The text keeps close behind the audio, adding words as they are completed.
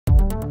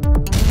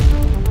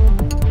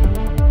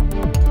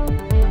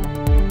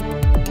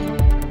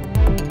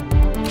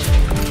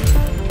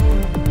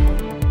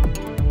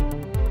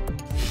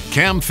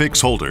CAMFIX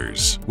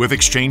holders with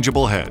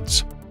exchangeable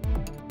heads.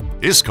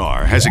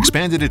 ISCAR has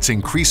expanded its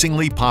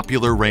increasingly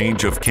popular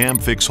range of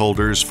CAMFIX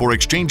holders for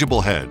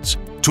exchangeable heads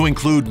to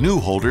include new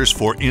holders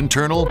for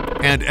internal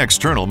and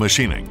external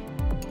machining.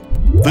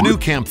 The new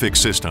CAMFIX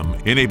system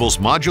enables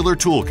modular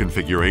tool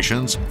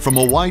configurations from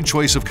a wide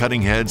choice of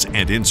cutting heads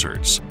and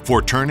inserts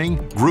for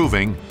turning,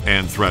 grooving,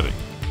 and threading.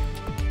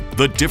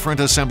 The different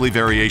assembly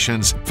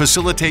variations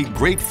facilitate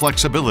great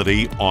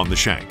flexibility on the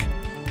shank.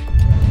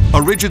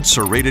 A rigid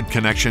serrated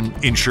connection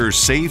ensures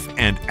safe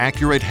and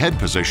accurate head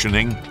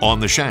positioning on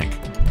the shank.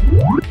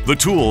 The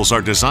tools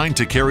are designed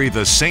to carry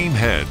the same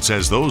heads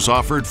as those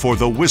offered for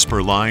the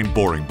Whisper line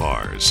boring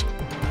bars.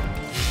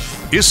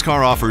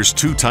 ISCAR offers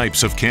two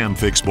types of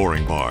CAMFIX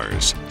boring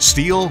bars,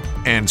 steel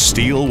and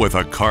steel with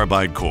a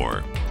carbide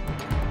core.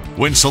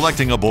 When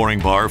selecting a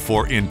boring bar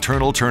for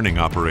internal turning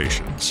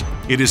operations,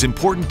 it is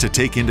important to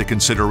take into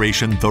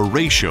consideration the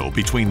ratio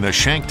between the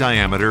shank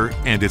diameter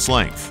and its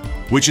length,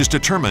 which is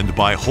determined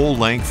by hole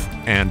length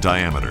and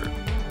diameter.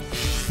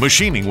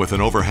 Machining with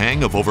an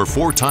overhang of over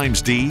 4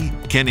 times D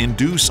can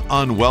induce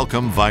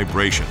unwelcome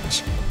vibrations,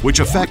 which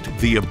affect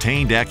the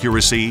obtained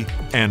accuracy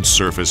and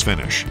surface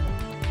finish.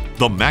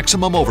 The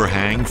maximum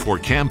overhang for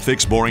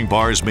CAMFIX boring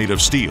bars made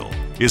of steel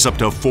is up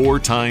to 4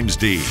 times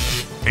D,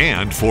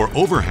 and for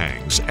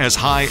overhangs as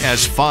high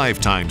as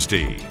 5 times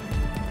D.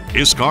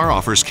 ISCAR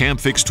offers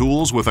CAMFIX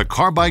tools with a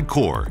carbide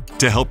core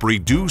to help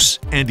reduce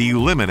and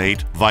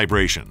eliminate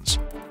vibrations.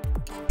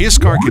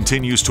 ISCAR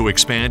continues to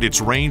expand its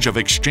range of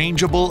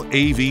exchangeable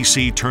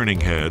AVC turning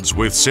heads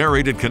with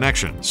serrated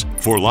connections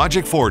for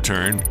logic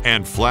 4-turn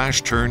and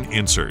flash turn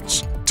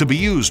inserts to be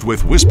used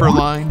with Whisper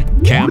line,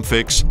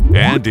 CAMFIX,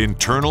 and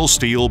internal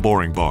steel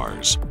boring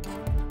bars.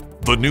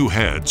 The new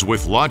heads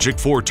with logic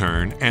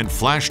 4-turn and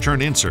flash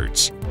turn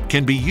inserts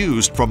can be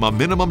used from a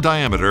minimum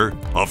diameter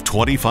of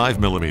 25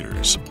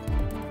 millimeters.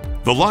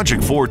 The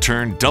logic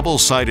 4-turn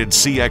double-sided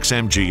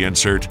CXMG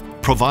insert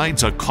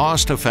provides a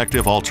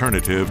cost-effective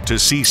alternative to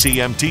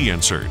CCMT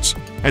inserts,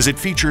 as it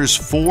features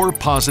 4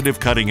 positive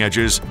cutting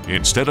edges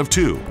instead of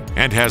 2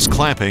 and has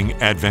clamping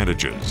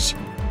advantages.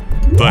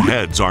 The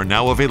heads are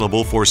now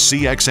available for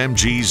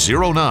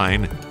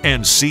CXMG09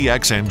 and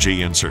CXMG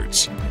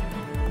inserts.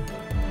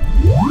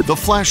 The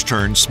flash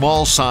turn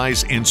small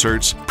size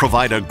inserts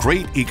provide a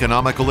great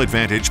economical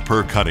advantage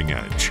per cutting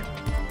edge.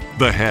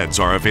 The heads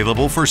are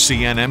available for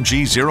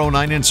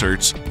CNMG09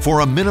 inserts for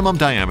a minimum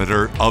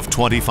diameter of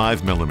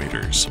 25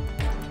 millimeters.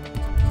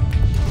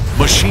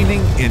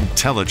 Machining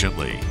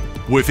intelligently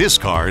with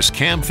ISCAR's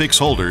CAMFIX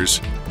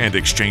holders and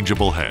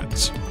exchangeable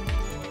heads.